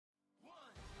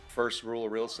first rule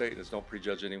of real estate is don't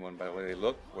prejudge anyone by the way they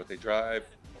look, what they drive,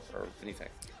 or anything.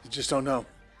 You just don't know.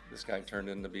 This guy turned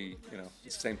in to be,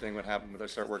 the same thing would happen when I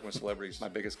started working with celebrities. My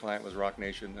biggest client was Rock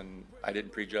Nation, and I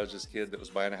didn't prejudge this kid that was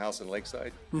buying a house in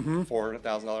Lakeside.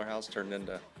 $400,000 house turned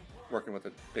into working with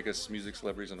the biggest music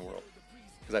celebrities in the world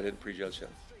because I didn't prejudge him.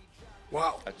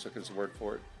 Wow. I took his word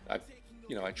for it.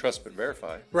 I trust but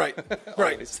verify. Right,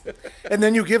 right. And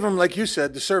then you give them, like you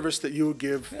said, the service that you would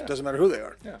give, doesn't matter who they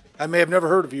are. Yeah. I may have never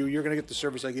heard of you. You're going to get the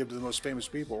service I give to the most famous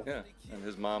people. Yeah, and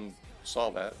his mom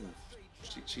saw that, and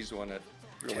she's the one that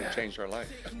really changed our life.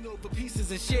 The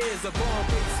pieces and shares of all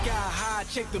big sky high.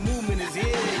 Check the movement is here.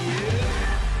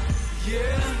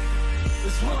 Yeah.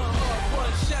 It's one heart,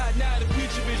 one shot. Now the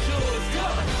future is yours. Go.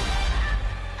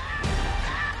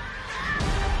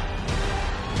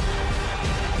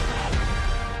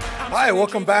 Hi,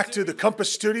 welcome back to the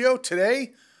Compass Studio.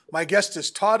 Today, my guest is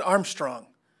Todd Armstrong.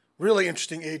 Really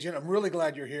interesting agent. I'm really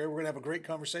glad you're here. We're going to have a great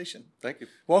conversation. Thank you.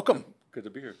 Welcome. Good to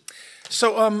be here.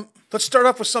 So let's start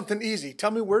off with something easy.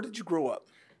 Tell me, where did you grow up?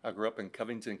 I grew up in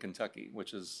Covington, Kentucky,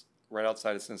 which is right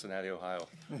outside of Cincinnati, Ohio.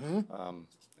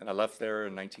 And I left there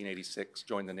in 1986,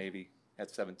 joined the Navy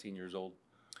at 17 years old,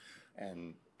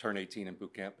 and turned 18 in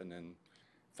boot camp, and then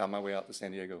found my way out to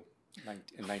San Diego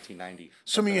in 1990.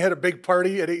 Assuming you had a big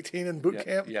party at 18 in boot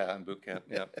camp? Yeah, in boot camp,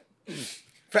 yeah.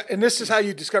 And this is how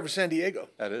you discovered San Diego?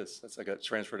 That is. I got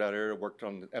transferred out here, worked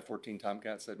on the F-14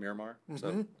 Tomcats at Miramar.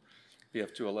 So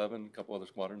BF-211, a couple other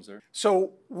squadrons there.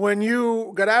 So when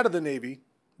you got out of the Navy,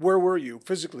 where were you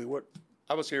physically? What?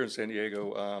 I was here in San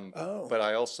Diego, but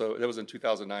I also, that was in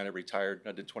 2009, I retired.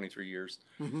 I did 23 years.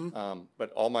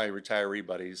 But all my retiree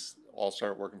buddies all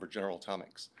started working for General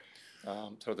Atomics.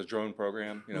 So the drone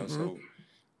program, so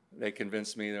they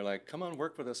convinced me, they're like, come on,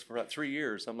 work with us for about 3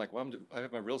 years. I'm like, well, I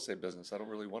have my real estate business. I don't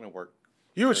really want to work.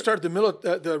 You had started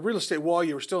the real estate while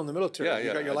you were still in the military. Yeah,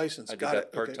 you got your license. I did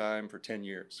that part-time for 10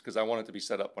 years because I wanted to be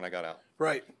set up when I got out.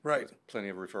 Right, right. Plenty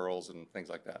of referrals and things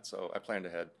like that. So I planned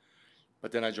ahead.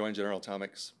 But then I joined General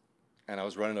Atomics, and I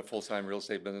was running a full-time real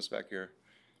estate business back here.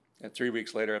 And 3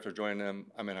 weeks later, after joining them,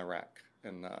 I'm in Iraq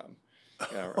and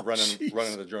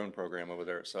running the drone program over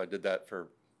there. So I did that for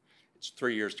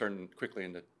 3 years, turned quickly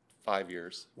into 5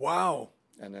 years. Wow.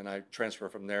 And then I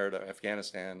transferred from there to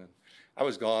Afghanistan, and I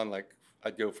was gone like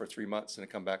I'd go for 3 months and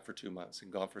come back for 2 months,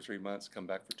 and gone for 3 months, come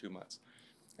back for 2 months.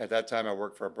 At that time, I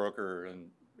worked for a broker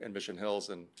in Mission Hills,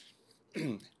 and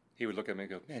he would look at me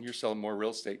and go, man, you're selling more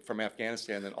real estate from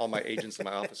Afghanistan than all my agents in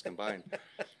my office combined.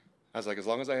 I was like, as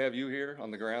long as I have you here on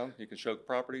the ground, you can show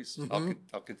properties,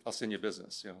 I'll send you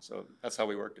business. So that's how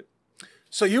we worked it.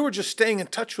 So you were just staying in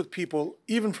touch with people,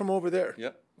 even from over there?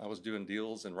 Yep. I was doing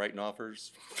deals and writing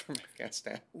offers from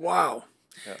Afghanistan. Wow.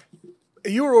 Yeah.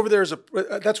 You were over there as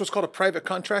that's what's called a private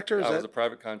contractor? I was a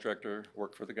private contractor,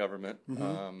 worked for the government,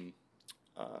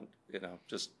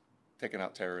 just taking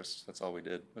out terrorists. That's all we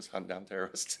did, was hunt down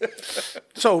terrorists.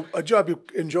 So a job you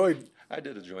enjoyed? I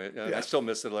did enjoy it. Yeah. I still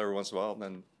miss it every once in a while. And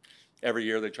then every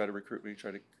year they try to recruit me,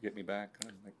 try to get me back.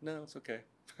 And I'm like, no, it's okay.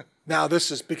 Now this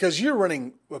is because you're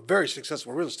running a very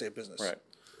successful real estate business. Right.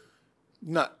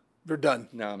 They're done.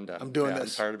 No, I'm done. I'm doing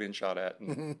this. I'm tired of being shot at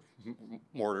and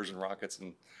mortars and rockets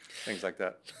and things like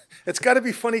that. It's got to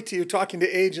be funny to you talking to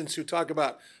agents who talk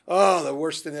about, the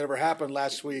worst thing that ever happened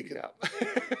last week. Yeah.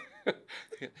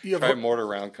 You have a mortar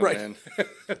round coming in.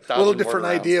 A little different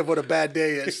idea of what a bad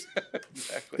day is.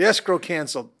 Exactly. The escrow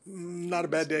canceled. Not a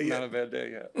bad day yet. Not a bad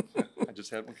day yet. I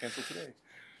just had one canceled today.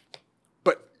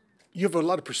 But you have a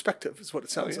lot of perspective, is what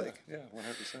it sounds like. Yeah,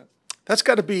 100%. That's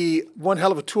got to be one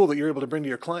hell of a tool that you're able to bring to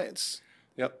your clients.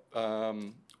 Yep,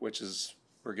 which is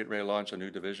we're getting ready to launch a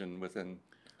new division within.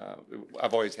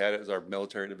 I've always had it as our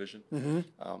military division.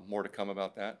 More to come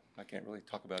about that. I can't really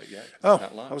talk about it yet.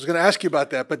 I was going to ask you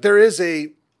about that, but there's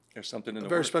there's something in the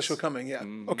very works. special coming. Yeah.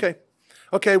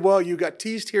 Okay. Well, you got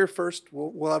teased here first.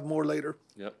 We'll have more later.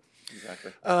 Yep.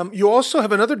 Exactly. You also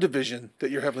have another division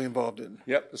that you're heavily involved in.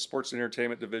 Yep, the sports and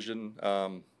entertainment division.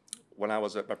 When I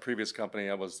was at my previous company,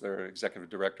 I was their executive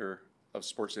director of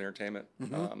sports and entertainment.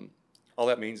 All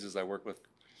that means is I work with,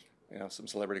 some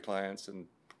celebrity clients and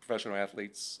professional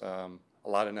athletes. A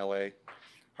lot in LA.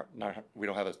 We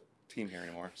don't have a team here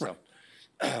anymore. So,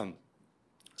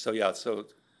 so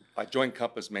I joined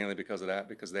Compass mainly because of that,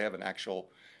 because they have an actual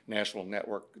national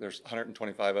network. There's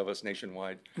 125 of us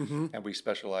nationwide, and we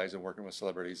specialize in working with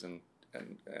celebrities and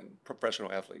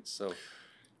professional athletes. So,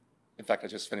 in fact, I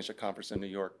just finished a conference in New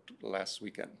York last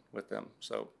weekend with them.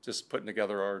 So just putting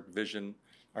together our vision,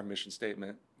 our mission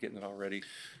statement, getting it all ready.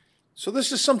 So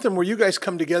this is something where you guys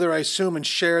come together, I assume, and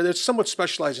share. There's somewhat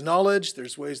specialized knowledge.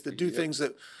 There's ways to do things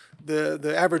that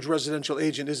the average residential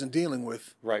agent isn't dealing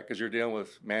with. Right, because you're dealing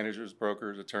with managers,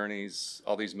 brokers, attorneys,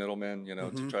 all these middlemen, you know,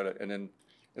 to try to, and then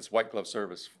it's white glove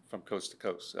service from coast to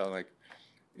coast.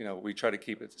 We try to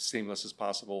keep it as seamless as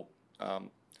possible.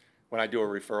 When I do a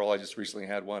referral, I just recently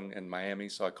had one in Miami,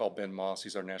 so I called Ben Moss.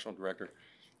 He's our national director.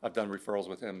 I've done referrals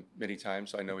with him many times,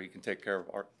 so I know he can take care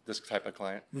of this type of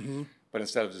client. But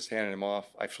instead of just handing him off,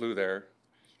 I flew there,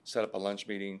 set up a lunch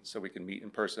meeting so we can meet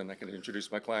in person. I can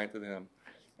introduce my client to him,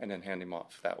 and then hand him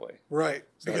off that way. Right,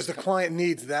 So because the client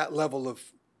needs that level of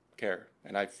care.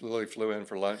 And I literally flew in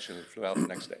for lunch and flew out the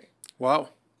next day. wow.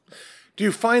 Do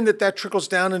you find that trickles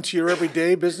down into your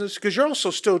everyday business? Because you're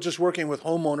also still just working with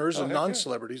homeowners and heck yeah.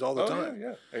 non-celebrities all the time.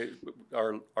 Yeah. Hey,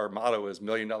 our motto is $1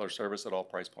 million service at all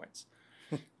price points.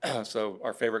 So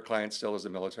our favorite client still is a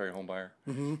military home buyer.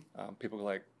 People are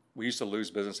like, we used to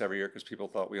lose business every year because people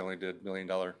thought we only did $1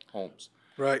 million homes.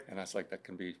 Right. And that's like, that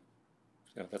can be,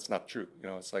 that's not true.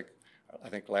 It's like, I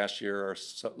think last year our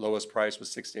lowest price was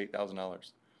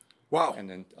 $68,000. Wow. And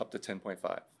then up to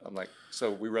 10.5. I'm like, so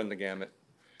we run the gamut.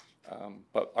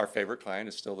 But our favorite client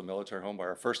is still the military home buyer,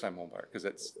 our first-time home buyer,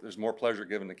 because there's more pleasure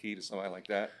giving the key to somebody like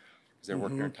that because they're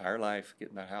working their entire life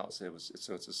getting that house.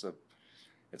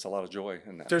 It's a lot of joy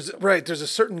in that. There's a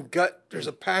certain gut. There's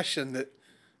a passion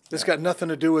that's got nothing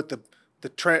to do with the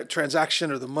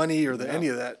transaction or the money or any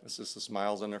of that. It's just the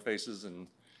smiles on their faces, and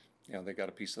they got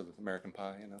a piece of the American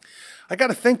pie. I got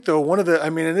to think though.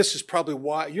 And this is probably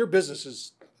why your business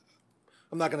is.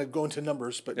 I'm not going to go into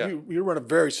numbers, but you run a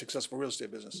very successful real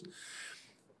estate business.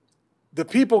 The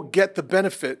people get the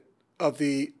benefit of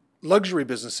the luxury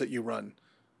business that you run,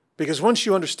 because once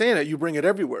you understand it, you bring it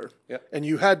everywhere. Yeah. And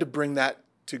you had to bring that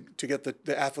to get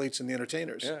the athletes and the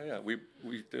entertainers. Yeah. We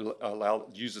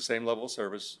use the same level of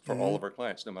service for all of our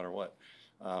clients, no matter what.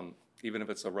 Even if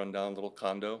it's a rundown little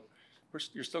condo,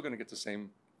 you're still going to get the same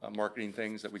marketing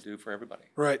things that we do for everybody.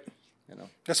 Right.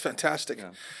 That's fantastic. Yeah.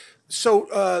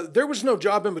 So there was no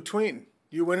job in between.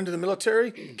 You went into the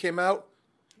military, came out.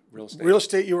 Real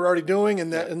estate you were already doing,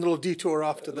 and a little detour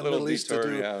off to the Middle East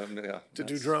to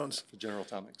do drones. For General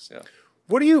Atomics, yeah.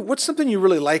 What's something you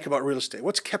really like about real estate?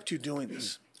 What's kept you doing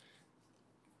this?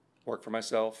 Work for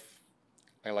myself.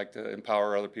 I like to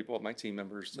empower other people, my team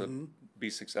members, to be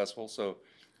successful. So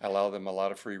I allow them a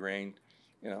lot of free reign.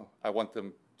 I want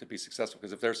them to be successful,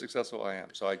 because if they're successful, I am.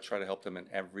 So I try to help them in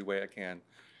every way I can.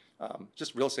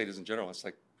 Just real estate is in general. It's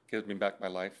like gives me back my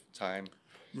life, time,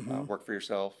 work for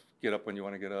yourself, get up when you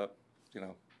want to get up.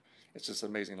 It's just an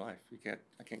amazing life. I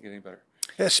can't get any better.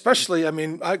 Yeah, especially,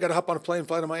 I got to hop on a plane,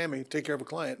 fly to Miami, take care of a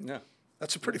client. Yeah.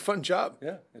 That's a pretty fun job.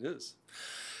 Yeah, it is.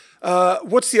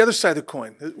 What's the other side of the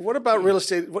coin? What about real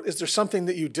estate? Is there something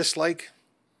that you dislike?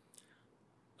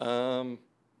 Probably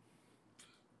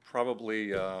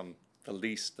the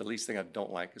least thing I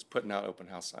don't like is putting out open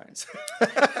house signs.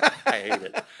 I hate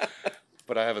it.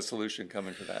 But I have a solution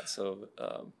coming for that. So,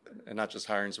 and not just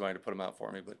hiring somebody to put them out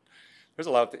for me, but there's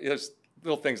a lot of there's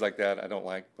little things like that I don't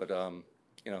like. But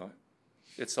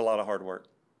it's a lot of hard work,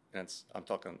 and I'm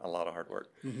talking a lot of hard work.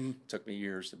 It took me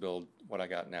years to build what I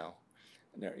got now.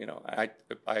 And there,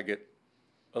 I get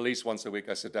at least once a week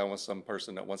I sit down with some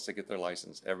person that wants to get their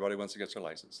license. Everybody wants to get their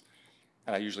license,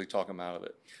 and I usually talk them out of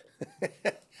it.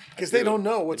 Because they don't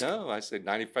know what's. No, I say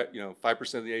 95.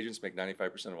 5% of the agents make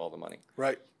 95% of all the money.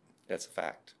 Right. That's a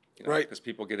fact. Right. Because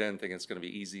people get in thinking it's going to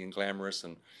be easy and glamorous,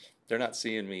 and they're not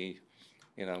seeing me,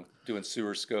 doing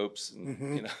sewer scopes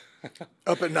and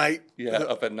up at night. Yeah,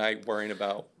 up at night worrying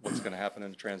about what's going to happen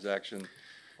in the transaction.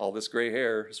 All this gray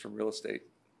hair is from real estate,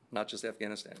 not just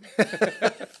Afghanistan.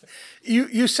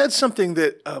 You said something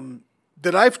that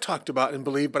that I've talked about and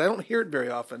believe, but I don't hear it very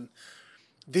often.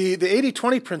 The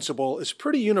 80-20 principle is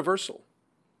pretty universal.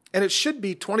 And it should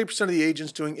be 20% of the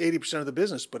agents doing 80% of the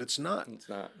business, but it's not. It's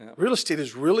not. Yeah. Real estate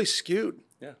is really skewed.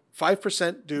 Yeah.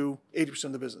 5% do 80%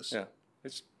 of the business. Yeah.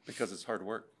 It's because it's hard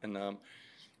work. And,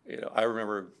 I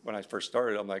remember when I first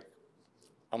started, I'm like,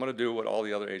 I'm going to do what all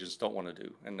the other agents don't want to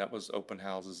do. And that was open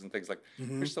houses and things like,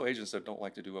 there's still agents that don't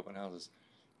like to do open houses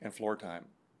and floor time.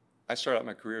 I started out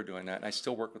my career doing that, and I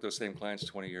still work with those same clients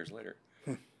 20 years later.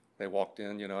 They walked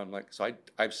in, I'm like, so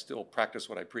I still practice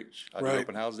what I preach. I do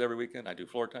open houses every weekend. I do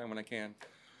floor time when I can.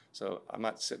 So I'm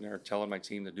not sitting there telling my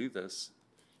team to do this.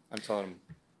 I'm telling them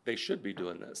they should be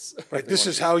doing this. Right. This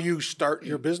is how you start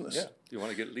your business. Yeah. You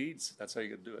want to get leads? That's how you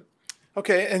got to do it.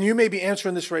 Okay. And you may be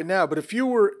answering this right now, but if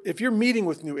you're meeting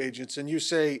with new agents and you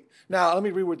say, now let me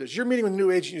reword this. You're meeting with a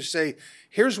new agent, you say,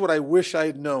 here's what I wish I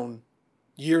had known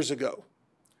years ago.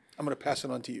 I'm going to pass it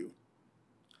on to you.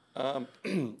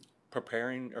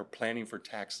 preparing or planning for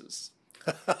taxes.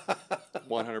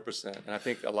 100%. And I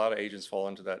think a lot of agents fall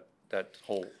into that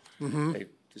hole. They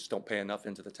just don't pay enough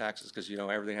into the taxes because, you know,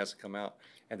 everything has to come out,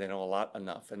 and they know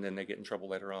enough, and then they get in trouble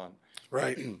later on.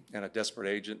 Right. And a desperate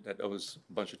agent that owes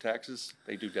a bunch of taxes,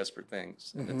 they do desperate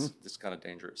things, and it's kind of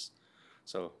dangerous.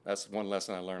 So that's one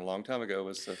lesson I learned a long time ago,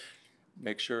 was to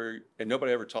make sure, and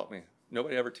nobody ever taught me,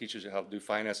 nobody ever teaches you how to do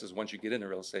finances once you get into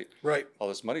real estate. Right. All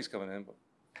this money's coming in, but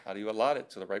how do you allot it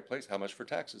to the right place? How much for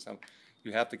taxes?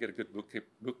 You have to get a good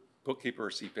bookkeeper or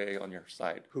CPA on your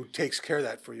side Who takes care of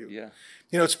that for you. Yeah.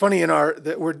 You know, it's funny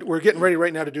that we're getting ready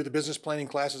right now to do the business planning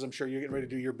classes. I'm sure you're getting ready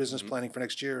to do your business planning for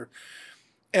next year.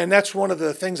 And that's one of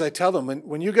the things I tell them.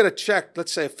 When you get a check,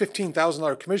 let's say a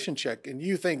 $15,000 commission check, and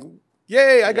you think,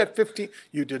 yay, I got 15.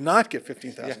 You did not get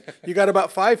 15,000. You got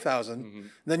about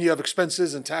 5,000. Then you have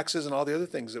expenses and taxes and all the other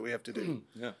things that we have to do.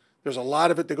 Yeah. There's a lot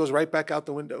of it that goes right back out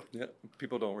the window. Yeah.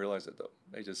 People don't realize it, though.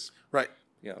 They just, Right.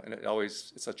 you know, and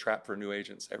it's a trap for new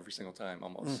agents every single time,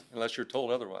 almost, unless you're told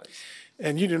otherwise.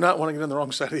 And you do not want to get on the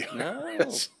wrong side of the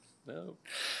No. No.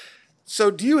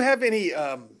 So do you have any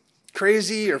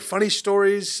crazy or funny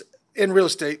stories in real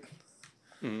estate?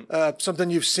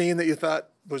 Something you've seen that you thought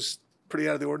was pretty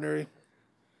out of the ordinary?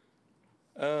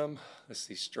 Let's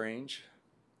see, strange.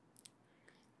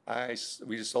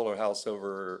 We just sold a house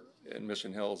over in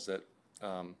Mission Hills that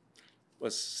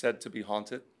was said to be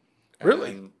haunted.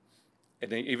 Really?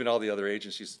 And even all the other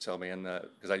agents used to tell me, and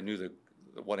because I knew the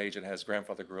one agent, his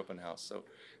grandfather grew up in the house, so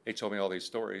they told me all these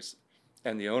stories.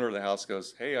 And the owner of the house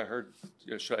goes, "Hey, I heard,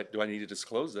 you know, do I need to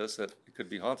disclose this, that it could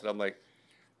be haunted?" I'm like,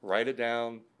 "Write it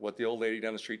down, what the old lady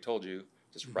down the street told you.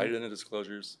 Just write it in the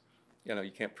disclosures. You know,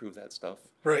 you can't prove that stuff."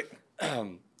 Right.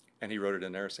 And he wrote it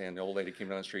in there saying the old lady came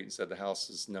down the street and said the house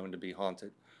is known to be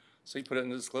haunted. So he put it in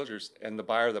the disclosures, and the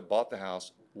buyer that bought the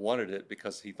house wanted it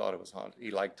because he thought it was haunted. He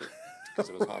liked it because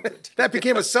it was haunted. That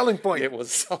became a selling point. It was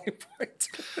a selling point.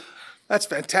 That's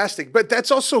fantastic. But that's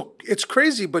also, it's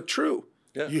crazy, but true.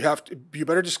 Yeah. You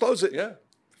better disclose it. Yeah.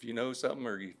 If you know something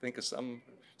or you think of something,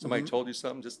 somebody told you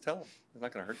something, just tell them. It's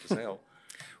not going to hurt the sale.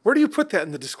 Where do you put that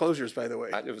in the disclosures, by the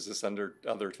way? It was just under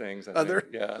other things. I Other?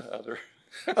 think. Yeah, other.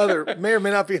 Other may or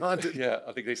may not be haunted. Yeah,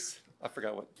 I think I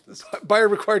forgot what this. Buyer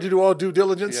required to do all due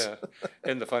diligence. Yeah.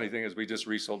 And the funny thing is we just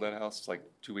resold that house like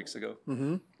 2 weeks ago.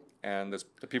 And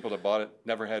the people that bought it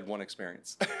never had one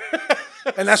experience.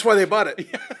 And that's why they bought it.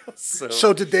 Yeah,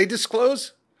 so did they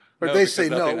disclose? Or no, they because say,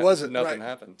 no, it wasn't. Nothing Right.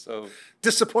 happened. So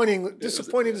Disappointing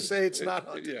to say it's not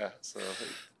haunted. Yeah. So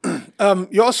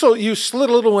You slid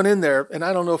a little one in there, and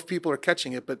I don't know if people are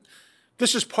catching it, but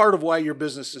this is part of why your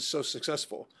business is so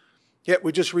successful. Yet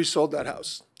we just resold that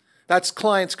house. That's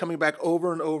clients coming back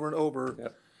over and over and over. yeah,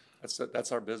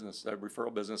 that's our business. Our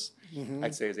referral business,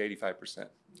 I'd say, is 85%.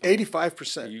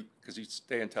 85%. Because you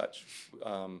stay in touch.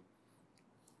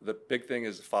 The big thing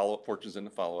is the follow-up. Fortune's in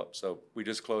the follow-up. So we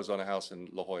just closed on a house in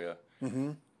La Jolla,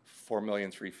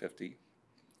 $4,350,000.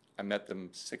 I met them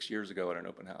 6 years ago at an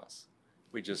open house.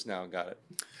 We just now got it.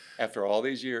 After all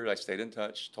these years, I stayed in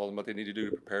touch, told them what they need to do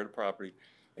to prepare the property.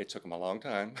 It took them a long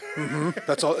time.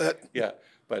 That's all. Yeah,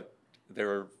 but they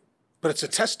were. But it's a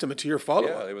testament to your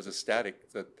follow-up. Yeah, it was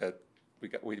ecstatic that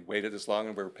we waited this long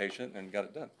and we were patient and got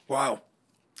it done. Wow.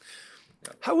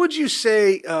 Yeah. How would you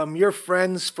say your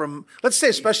friends from, let's say,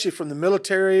 especially from the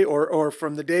military or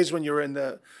from the days when you were in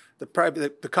the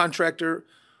private, the contractor,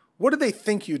 what do they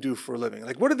think you do for a living?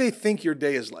 Like, what do they think your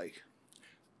day is like?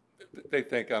 They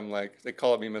think I'm like, they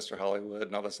call me Mr. Hollywood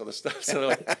and all this other stuff. So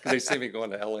like, 'cause they see me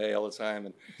going to LA all the time,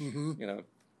 and you know,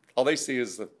 all they see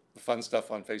is the fun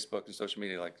stuff on Facebook and social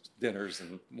media, like dinners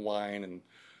and wine and,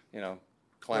 you know,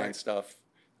 client stuff,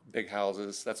 big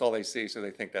houses. That's all they see, so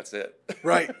they think that's it.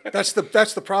 Right. That's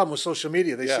the problem with social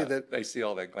media. They see that. They see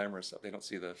all that glamorous stuff. They don't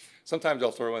see the. Sometimes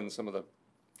they'll throw in some of the,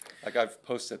 like I've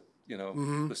posted, you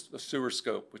know, the sewer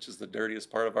scope, which is the dirtiest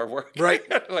part of our work. Right.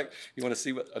 Like, you want to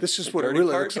see what this is what it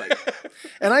really looks like.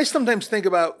 And I sometimes think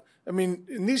about, I mean,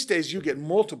 in these days you get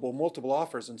multiple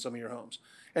offers in some of your homes,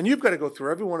 and you've got to go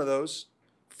through every one of those,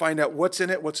 find out what's in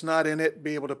it, what's not in it,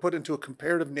 be able to put into a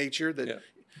comparative nature that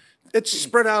it's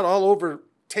spread out all over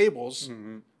tables.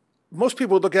 Most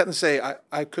people look at it and say,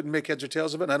 I couldn't make heads or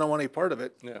tails of it, and I don't want any part of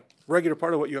it. Yeah. Regular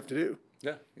part of what you have to do.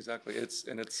 Yeah, exactly. It's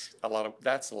a lot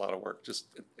of work, just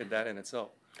that in itself.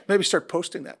 Maybe start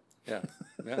posting that. Yeah,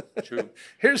 true.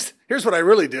 Here's what I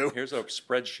really do. Here's a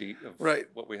spreadsheet of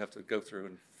what we have to go through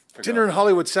and figure Dinner out. in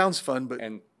Hollywood sounds fun, but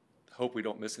And hope we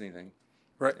don't miss anything.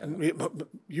 Right.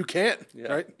 You can't.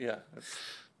 Yeah. Right. Yeah.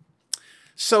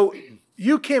 So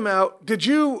you came out.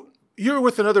 You were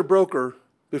with another broker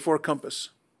before Compass.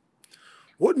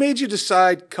 What made you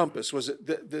decide Compass? Was it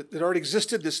that it already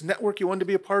existed, this network you wanted to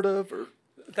be a part of? Or?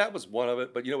 That was one of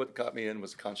it, but you know what got me in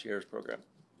was the concierge program.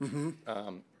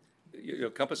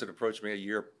 Compass had approached me a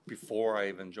year before I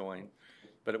even joined,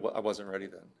 but I wasn't ready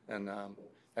then. And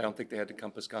I don't think they had the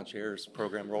Compass concierge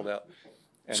program rolled out.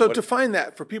 And so define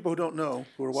that for people who don't know,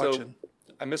 who are watching.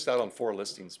 I missed out on 4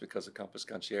 listings because of Compass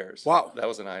Concierge. Wow. That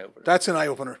was an eye-opener. That's an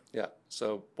eye-opener. Yeah.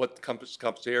 So what Compass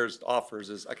Concierge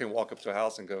offers is I can walk up to a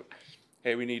house and go,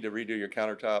 hey, we need to redo your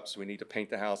countertops. We need to paint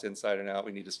the house inside and out.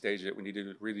 We need to stage it. We need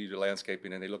to redo the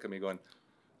landscaping. And they look at me going,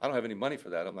 I don't have any money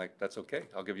for that. I'm like, that's okay.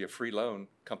 I'll give you a free loan.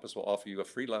 Compass will offer you a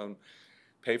free loan.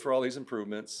 Pay for all these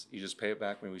improvements. You just pay it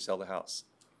back when we sell the house.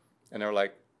 And they're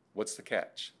like, what's the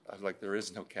catch? I was like, there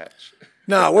is no catch.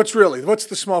 No, what's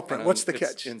the small print? What's the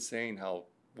catch? It's insane how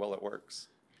well it works.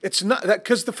 It's not that,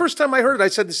 because the first time I heard it, I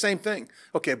said the same thing.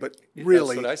 Okay, but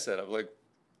really, that's what I said. I was like,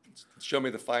 show me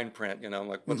the fine print. I'm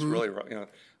like, what's really wrong? I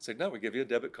said, no, we give you a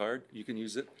debit card. You can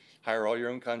use it. Hire all your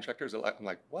own contractors. I'm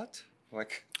like, what? I'm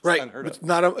like, it's right? Unheard of.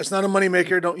 It's not a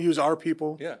moneymaker. Don't use our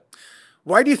people. Yeah.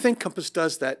 Why do you think Compass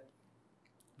does that?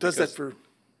 Because for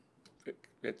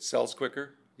it sells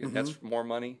quicker. That's more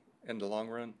money in the long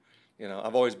run.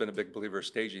 I've always been a big believer of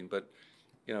staging, but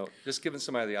just giving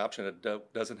somebody the option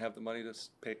that doesn't have the money to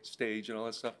stage and all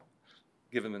that stuff,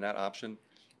 giving them that option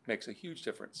makes a huge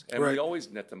difference. And we always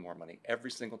net them more money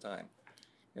every single time,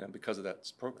 because of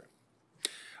that program.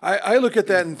 I look at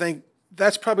that and think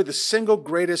that's probably the single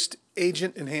greatest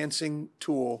agent enhancing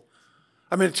tool.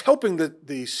 I mean, it's helping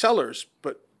the sellers,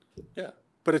 but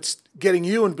it's getting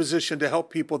you in position to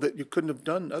help people that you couldn't have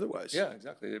done otherwise. Yeah,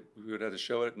 exactly. We would have to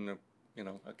show it in a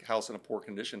house in a poor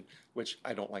condition, which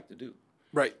I don't like to do.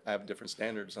 Right. I have different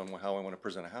standards on how I want to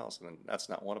present a house, and that's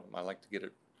not one of them. I like to get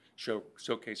it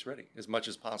showcase ready as much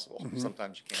as possible.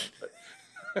 Sometimes you can't, but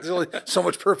there's only so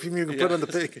much perfume you can put on the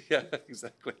pig. Yeah,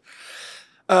 exactly.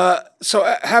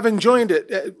 So having joined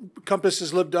it, Compass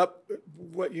has lived up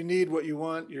what you need, what you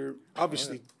want. You're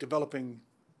obviously developing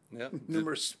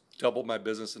numerous. Doubled my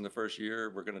business in the first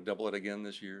year. We're going to double it again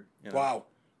this year. Wow.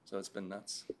 So it's been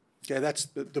nuts. Yeah, that's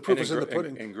the proof is in the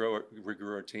pudding. And we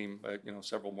grew our team by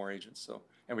several more agents. So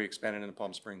and we expanded into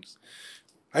Palm Springs.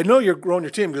 I know you're growing your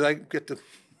team because I get to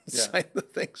sign the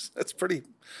things. It's pretty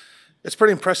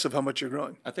impressive how much you're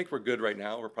growing. I think we're good right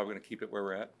now. We're probably going to keep it where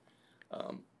we're at.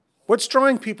 What's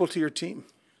drawing people to your team?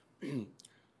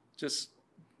 Just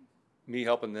me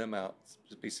helping them out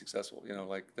to be successful.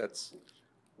 That's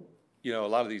a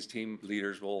lot of these team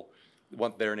leaders will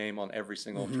want their name on every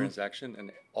single transaction,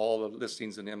 and all the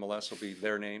listings in MLS will be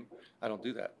their name. I don't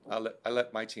do that. I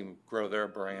let my team grow their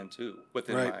brand too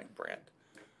within my brand.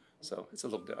 So it's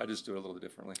I just do it a little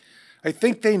differently. I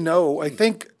think they know. I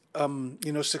think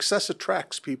success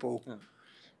attracts people. Yeah.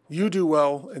 You do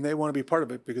well, and they want to be part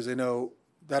of it because they know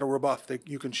that'll rub off.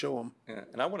 You can show them. Yeah,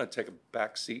 and I want to take a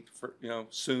back seat for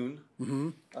soon.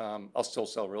 I'll still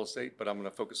sell real estate, but I'm going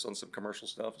to focus on some commercial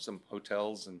stuff, some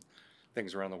hotels and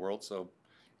things around the world. So,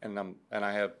 and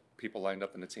I have people lined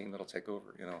up in the team that'll take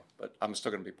over. But I'm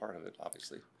still going to be part of it,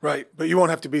 obviously. Right, but you won't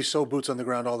have to be so boots on the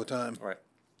ground all the time. Right.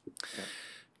 Yeah.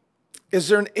 Is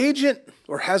there an agent,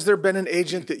 or has there been an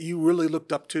agent that you really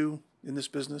looked up to in this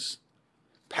business?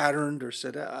 Patterned or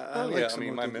said, I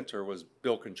mean, my mentor was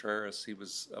Bill Contreras. He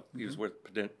was with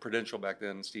Prudential back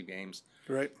then, Steve Games,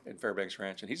 right, in Fairbanks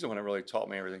Ranch, and he's the one that really taught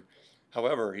me everything.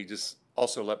 However, he just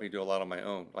also let me do a lot on my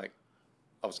own. Like,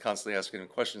 I was constantly asking him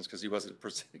questions because he wasn't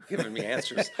giving me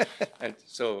answers, and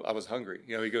so I was hungry.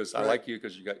 He goes, "I like you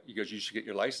because you should get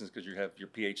your license because you have your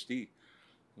PhD."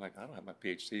 I'm like, "I don't have my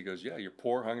PhD." He goes, "Yeah, you're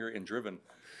poor, hungry, and driven."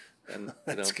 And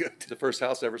that's good. The first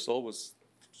house I ever sold was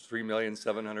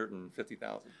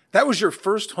 $3,750,000. That was your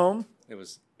first home?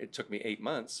 It took me 8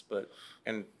 months,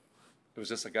 and it was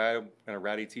just a guy in a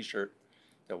ratty T-shirt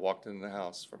that walked into the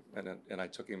house and I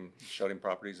took him, showed him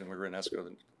properties, and we were in escrow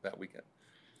that weekend.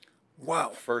 Wow.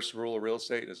 First rule of real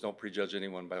estate is don't prejudge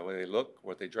anyone by the way they look,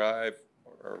 what they drive,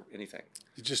 or anything.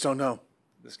 You just don't know.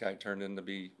 This guy turned in to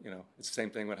be, it's the same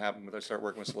thing what happened when I started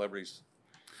working with celebrities.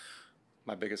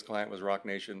 My biggest client was Rock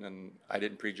Nation, and I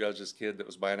didn't prejudge this kid that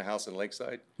was buying a house in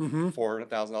Lakeside.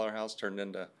 $400,000 house turned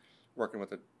into working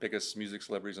with the biggest music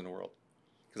celebrities in the world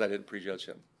because I didn't prejudge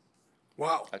him.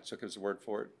 Wow. I took his word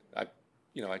for it. I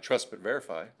trust but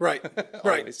verify. Right,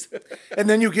 right. And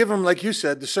then you give them, like you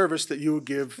said, the service that you would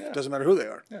give, doesn't matter who they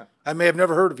are. Yeah. I may have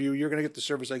never heard of you. You're going to get the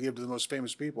service I give to the most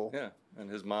famous people. Yeah, and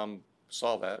his mom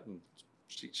saw that, and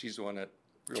she's the one that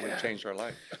really changed our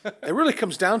life. It really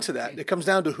comes down to that. It comes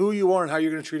down to who you are and how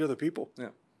you're going to treat other people. Yeah.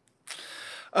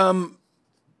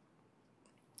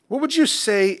 What would you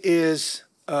say is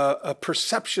a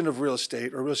perception of real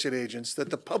estate or real estate agents that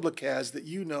the public has that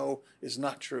you know is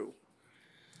not true?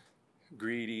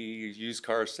 Greedy used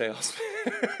car salesman.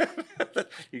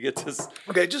 You get this.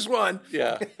 Okay, just one.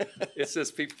 Yeah, it's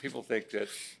just people think that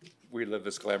we live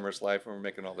this glamorous life and we're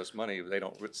making all this money. They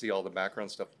don't see all the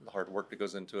background stuff, the hard work that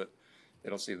goes into it. They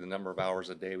don't see the number of hours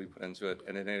a day we put into it,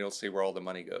 and then they don't see where all the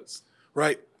money goes.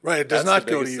 Right, right. It does That's not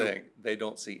the go to biggest you. thing. They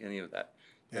don't see any of that.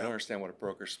 They Yeah. don't understand what a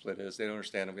broker split is. They don't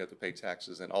understand that we have to pay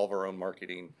taxes and all of our own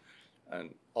marketing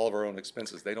and all of our own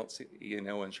expenses. They don't see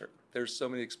E&O insurance. There's so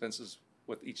many expenses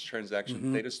with each transaction.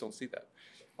 Mm-hmm. They just don't see that.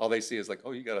 All they see is like,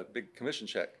 oh, you got a big commission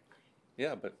check.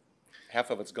 Yeah, but half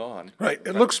of it's gone. Right.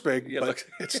 It looks big, Yeah, but look,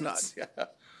 it's not. Yeah.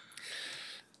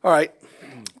 All right.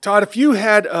 Todd, if you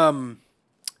had,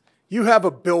 you have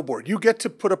a billboard, you get to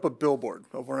put up a billboard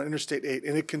over on Interstate 8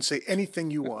 and it can say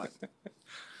anything you want.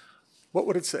 What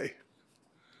would it say?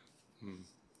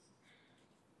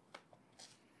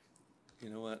 You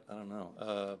know what? I don't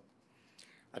know.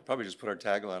 I'd probably just put our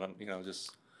tagline on,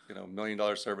 just, $1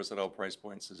 million service at all price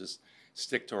points, and just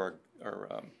stick to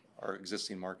our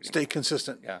existing marketing. Stay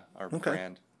consistent. Yeah, our Okay.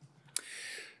 brand.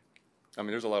 I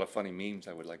mean, there's a lot of funny memes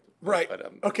I would like to. Right.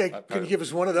 But, Okay. Can you give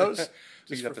us one of those?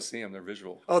 You'd have to see them. They're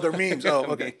visual. Oh, they're memes. Oh,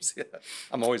 okay. Memes, yeah.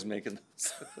 I'm always making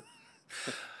those.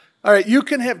 All right. You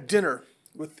can have dinner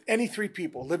with any three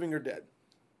people, living or dead.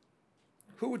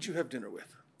 Who would you have dinner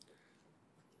with?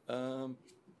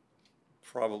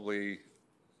 Probably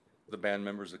the band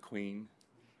members of Queen.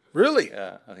 Really?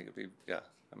 Yeah, I think it'd be, yeah.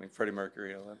 I mean, Freddie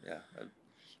Mercury, yeah.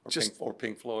 Just- Or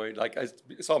Pink Floyd.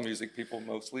 It's all music people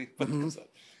mostly, but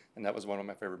and that was one of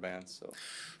my favorite bands.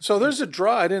 So there's a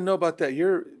draw. I didn't know about that.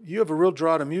 You have a real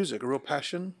draw to music, a real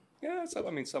passion. Yeah,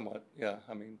 somewhat. Yeah,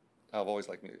 I mean, I've always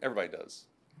liked music. Everybody does.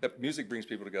 Music brings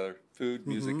people together. Food,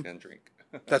 music, and drink.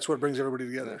 That's what brings everybody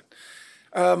together.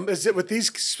 Is it with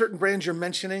these certain brands you're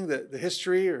mentioning, the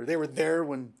history, or they were there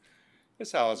when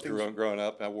It's how I was growing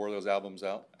up. I wore those albums,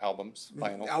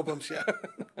 vinyl. albums? Yeah.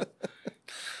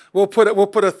 We'll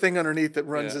put a thing underneath that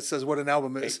runs Yeah. that says what an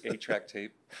album is. 8-track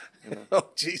tape. Oh,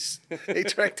 jeez.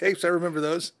 8-track tapes. I remember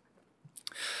those.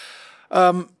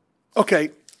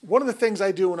 Okay. One of the things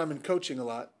I do when I'm in coaching a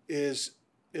lot is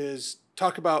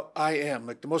talk about I am,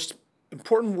 like the most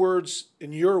important words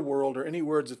in your world or any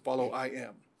words that follow I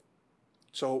am.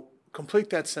 So complete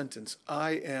that sentence.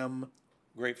 I am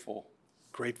Grateful.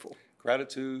 grateful.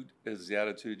 Gratitude is the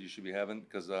attitude you should be having,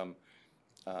 because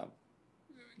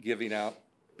giving out,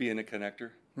 being a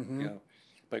connector,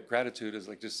 But gratitude is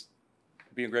like just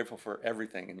being grateful for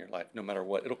everything in your life, no matter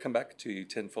what. It'll come back to you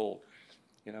tenfold.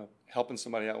 Helping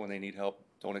somebody out when they need help.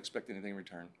 Don't expect anything in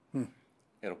return.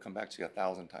 It'll come back to you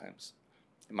 1,000 times.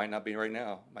 It might not be right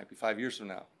now. It might be 5 years from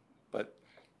now. But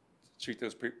treat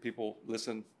those people.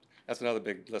 Listen. That's another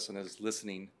big lesson, is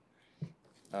listening.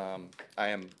 I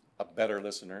am a better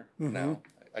listener now.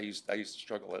 I used to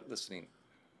struggle at listening.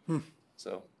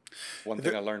 So one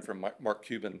thing I learned from Mark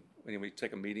Cuban, when we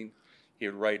take a meeting, he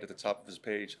would write at the top of his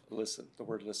page, listen, the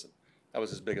word listen. That was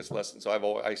his biggest lesson. So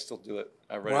I still do it.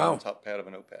 I write it on the top pad of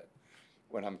a notepad.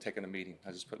 When I'm taking a meeting,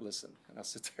 I just put listen, and I'll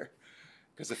sit there.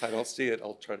 Because if I don't see it,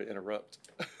 I'll try to interrupt.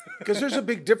 Because there's a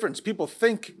big difference. People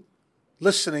think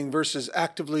listening versus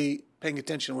actively paying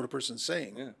attention to what a person's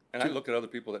saying. Yeah. And I look at other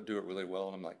people that do it really well,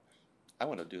 and I'm like, I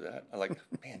want to do that. I like,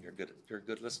 man, you're a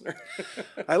good listener.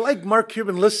 I like Mark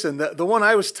Cuban listen. The one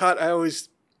I was taught, I always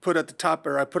put at the top,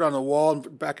 or I put on the wall in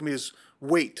back of me, is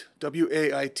wait,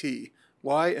 W-A-I-T.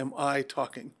 Why am I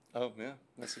talking? Oh, yeah.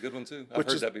 That's a good one, too. I've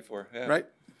heard that before. Yeah. Right?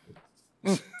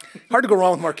 Hard to go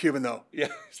wrong with Mark Cuban, though. Yeah,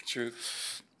 it's true.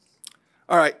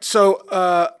 All right. So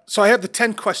I have the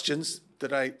 10 questions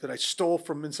that I stole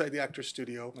from inside the Actors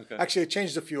Studio. Okay. Actually, I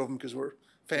changed a few of them because we're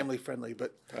family friendly,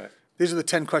 but Right. these are the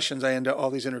 10 questions I end all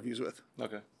these interviews with.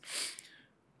 Okay.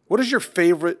 What is your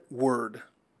favorite word?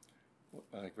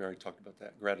 I think we already talked about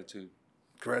that. Gratitude.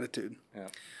 Gratitude. Yeah.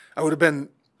 I would have been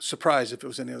surprised if it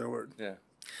was any other word. Yeah.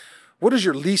 What is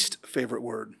your least favorite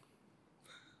word?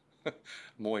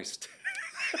 Moist.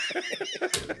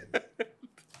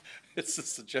 It's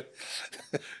just a joke.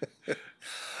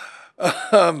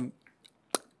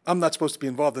 I'm not supposed to be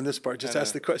involved in this part. Just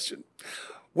ask the question.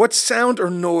 What sound or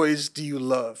noise do you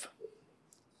love?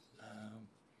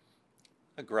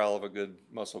 A growl of a good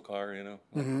muscle car,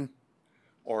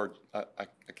 Or I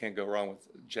can't go wrong with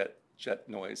jet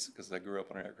noise, because I grew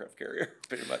up on an aircraft carrier,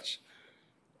 pretty much.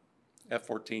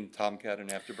 F-14 Tomcat and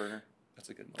Afterburner. That's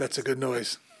a good noise. That's a good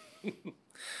noise.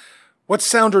 What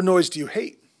sound or noise do you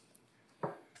hate?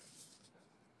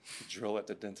 Drill at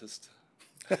the dentist.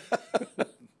 That's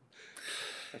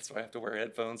why I have to wear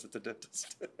headphones at the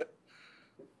dentist.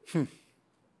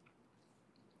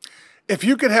 If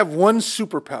you could have one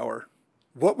superpower,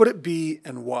 what would it be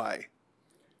and why?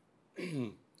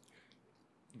 Be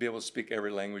able to speak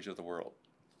every language of the world.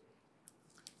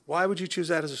 Why would you choose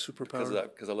that as a superpower?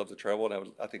 Because I love to travel,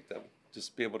 and I think that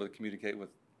just be able to communicate with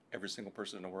every single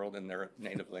person in the world in their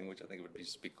native language, I think it would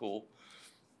just be cool.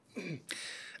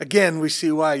 Again, we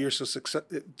see why you're so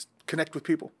connect with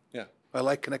people. Yeah. I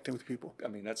like connecting with people. I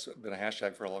mean, that's been a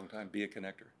hashtag for a long time, be a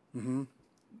connector. Mm-hmm.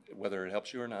 Whether it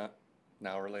helps you or not,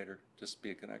 now or later, just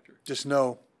be a connector. Just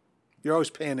know you're always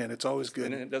paying in. It's always good.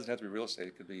 And it doesn't have to be real estate.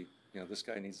 It could be, this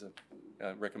guy needs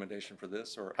a recommendation for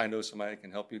this, or I know somebody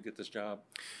can help you get this job.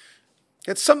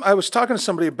 I was talking to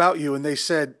somebody about you, and they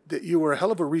said that you were a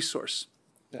hell of a resource.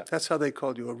 Yeah. That's how they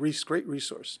called you, a great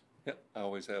resource. Yeah, I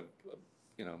always have,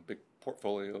 a big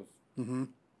portfolio of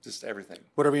just everything.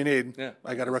 Whatever you need. Yeah.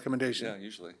 I got a recommendation. Yeah,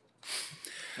 usually.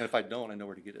 And if I don't, I know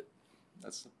where to get it.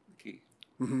 That's the key.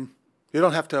 You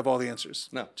don't have to have all the answers.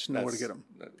 No. Just know where to get them.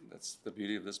 That's the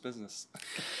beauty of this business.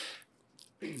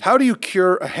 How do you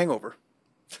cure a hangover?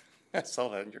 I saw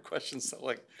that in your question.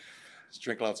 So, just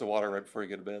drink lots of water right before you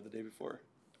go to bed the day before.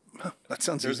 That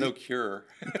sounds There's easy. no cure.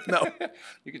 No.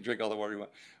 You can drink all the water you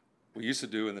want. What we used to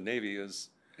do in the Navy is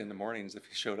in the mornings, if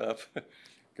you showed up,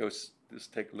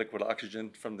 just take liquid oxygen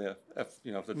from the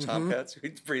Tomcats.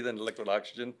 We'd breathe in liquid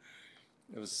oxygen.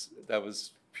 That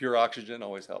was pure oxygen.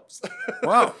 Always helps.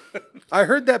 Wow. I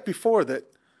heard that before,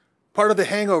 that part of the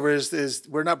hangover is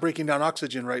we're not breaking down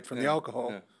oxygen right from the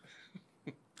alcohol.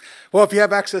 Yeah. Well, if you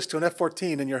have access to an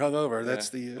F-14 and you're hungover,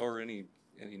 that's or any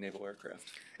naval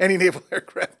aircraft. Any naval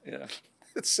aircraft. Yeah.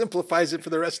 It simplifies it for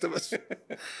the rest of us.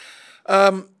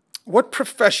 What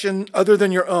profession other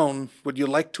than your own would you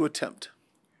like to attempt?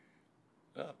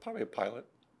 Probably a pilot.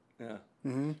 Yeah.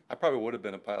 I probably would have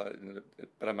been a pilot,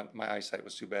 but my eyesight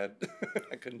was too bad.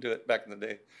 I couldn't do it back in the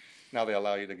day. Now they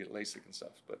allow you to get LASIK and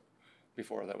stuff, but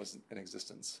before that wasn't in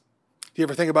existence. Do you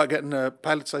ever think about getting a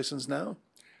pilot's license now?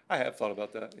 I have thought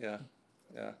about that. Yeah.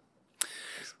 Yeah.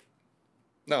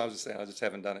 No, I was just saying, I just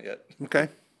haven't done it yet. Okay.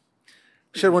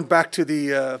 Should have went back to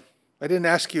I didn't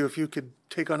ask you if you could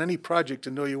take on any project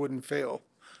and know you wouldn't fail.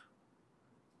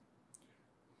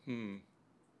 I'm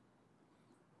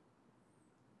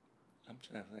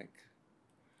trying to think.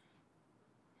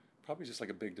 Probably just like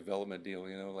a big development deal,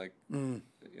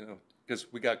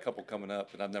 because we got a couple coming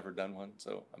up, and I've never done one,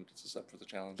 so I'm just up for the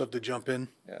challenge. Love to jump in.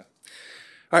 Yeah.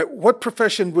 All right. What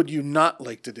profession would you not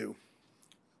like to do?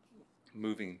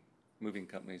 Moving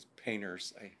companies,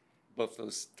 painters. Both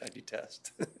those I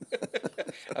detest.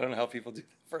 I don't know how people do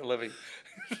that for a living.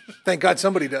 Thank God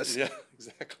somebody does. Yeah,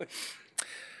 exactly.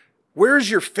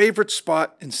 Where's your favorite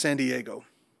spot in San Diego?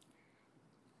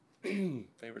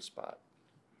 Favorite spot?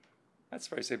 I'd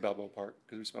probably say Balboa Park,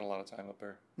 because we spent a lot of time up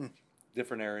there.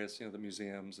 Different areas, the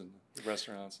museums and the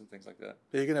restaurants and things like that.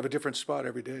 Yeah, you're going to have a different spot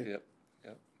every day. Yep.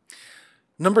 Yep.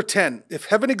 Number 10, if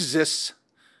heaven exists,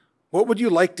 what would you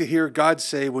like to hear God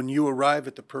say when you arrive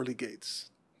at the pearly gates?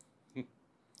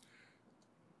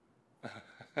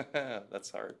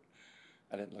 That's hard.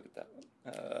 I didn't look at that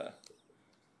one.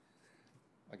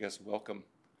 I guess welcome,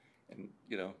 and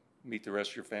meet the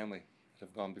rest of your family that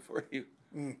have gone before you.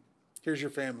 Here's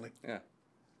your family. Yeah.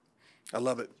 I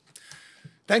love it.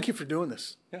 Thank you for doing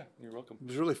this. Yeah, you're welcome. It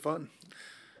was really fun.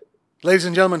 Ladies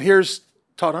and gentlemen, here's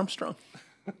Todd Armstrong.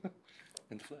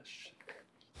 In the flesh.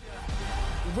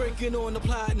 Working on the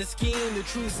plot and the scheme. The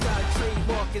true style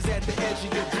trademark is at the edge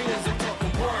of your dreams. I'm talking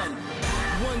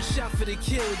one shot for the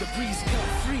kill. The breeze cut,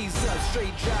 freeze up,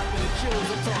 straight dropping the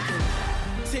chills. I'm talking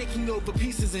taking over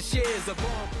pieces and shares of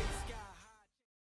all.